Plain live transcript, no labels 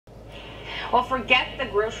Well, forget the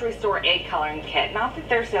grocery store egg coloring kit. Not that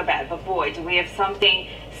they're so bad, but boy, do we have something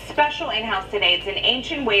special in-house today. It's an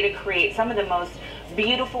ancient way to create some of the most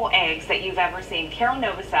beautiful eggs that you've ever seen. Carol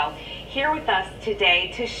Novosel here with us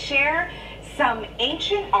today to share some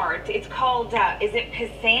ancient art. It's called, is it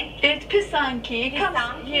Pysanky? It's Pysanky.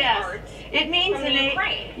 Yes. Art. It means from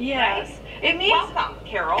Ukraine. Yes. Right? It means. Welcome,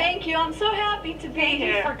 Carol. Thank you. I'm so happy to be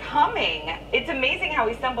here. Thank you for coming. It's amazing how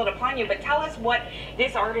we stumbled upon you, but tell us what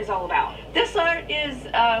this art is all about. This art is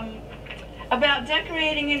about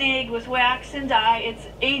decorating an egg with wax and dye. It's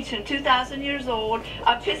ancient, 2,000 years old.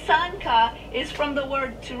 Pysanka is from the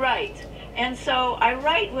word to write. And so I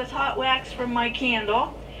write with hot wax from my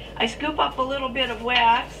candle. I scoop up a little bit of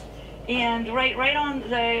wax and write right on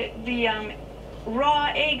the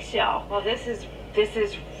raw eggshell. Well, this is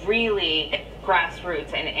really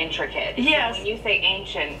grassroots and intricate. Yes. So when you say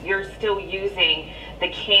ancient, you're still using the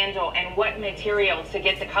candle and what materials to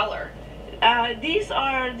get the color? These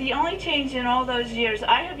are the only change in all those years.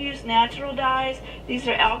 I have used natural dyes. These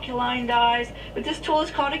are alkaline dyes, but this tool is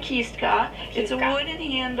called a kistka. It's a wooden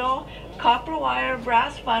handle, copper wire,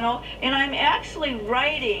 brass funnel, and I'm actually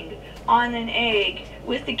writing on an egg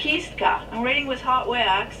with the kistka. I'm writing with hot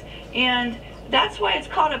wax, and that's why it's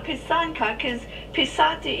called a pysanka, because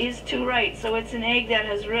pisate is to write, so it's an egg that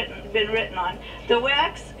has been written on. The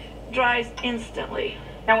wax dries instantly.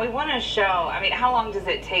 Now we want to show, I mean, how long does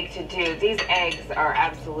it take to do? These eggs are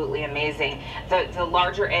absolutely amazing. The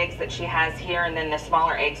larger eggs that she has here and then the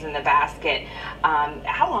smaller eggs in the basket,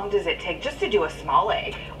 how long does it take just to do a small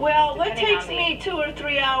egg? Well, what takes me 2 or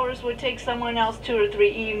 3 hours would take someone else 2 or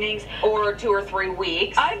 3 evenings. Or 2 or 3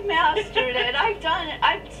 weeks. I've mastered it. I've done it.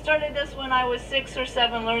 I started this when I was 6 or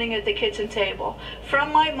 7 learning at the kitchen table.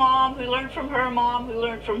 From my mom, who learned from her mom, who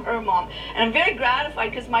learned from her mom. And I'm very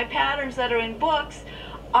gratified because my patterns that are in books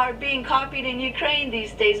are being copied in Ukraine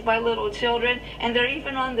these days by little children, and they're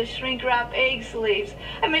even on the shrink wrap egg sleeves.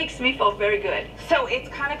 It makes me feel very good. So it's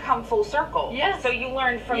kind of come full circle. Yes. So you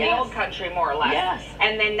learned from the old country more or less. Yes.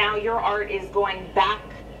 And then now your art is going back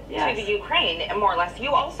to the Ukraine more or less.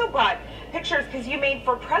 You also brought pictures because you made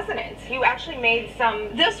for presidents. You actually made some.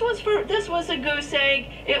 This was a goose egg.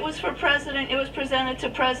 It was for president. It was presented to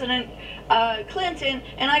President Clinton,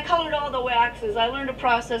 and I colored all the waxes. I learned a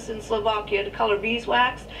process in Slovakia to color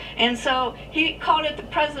beeswax, and so he called it the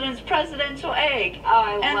president's presidential egg. Oh,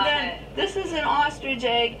 I love it. And then this is an ostrich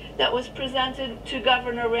egg that was presented to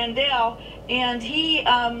Governor Rendell, and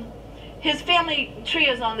his family tree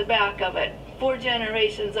is on the back of it. 4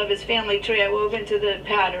 generations of his family tree I wove into the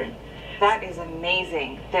pattern. That is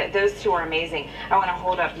amazing. Those two are amazing. I want to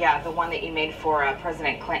hold up, the one that you made for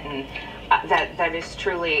President Clinton. That is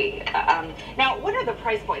truly. Now, what are the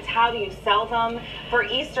price points? How do you sell them? For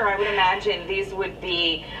Easter, I would imagine these would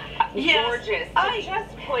be gorgeous to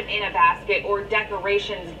just put in a basket or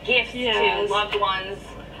decorations, gifts to loved ones.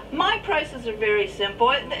 My prices are very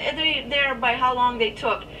simple. They're by how long they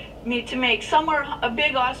took me to make. A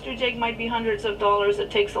big ostrich egg might be hundreds of dollars.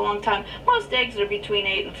 It takes a long time. Most eggs are between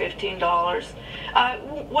 $8 and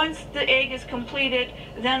 $15. Once the egg is completed,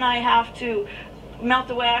 then I have to melt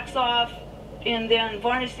the wax off and then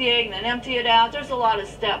varnish the egg and then empty it out. There's a lot of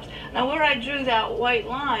steps. Now where I drew that white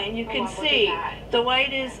line, you can see the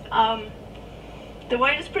white is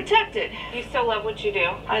protected. You still love what you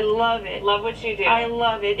do? I love it. Love what you do? I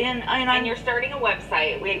love it. And you're starting a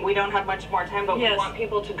website. We don't have much more time, but we want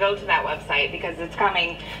people to go to that website because it's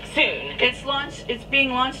coming soon. It's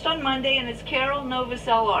being launched on Monday, and it's Carol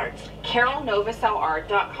Novosel Art.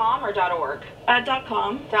 CarolNovoselArt.com or .org?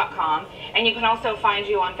 .com. And you can also find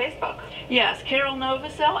you on Facebook. Yes, Carol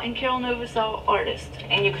Novosel and Carol Novosel Artist.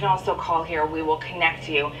 And you can also call here. We will connect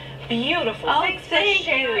you. Beautiful. Oh, Thanks for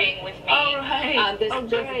sharing with me. All right. This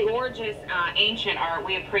gorgeous ancient art.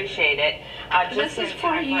 We appreciate it. This is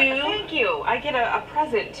for you. Thank you. I get a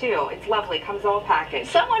present too. It's lovely. Comes all packaged.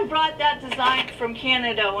 Someone brought that design from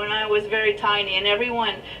Canada when I was very tiny, and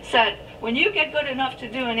everyone said, when you get good enough to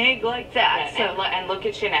do an egg like that. And look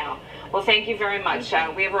at you now. Well, thank you very much.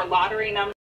 We have our lottery number.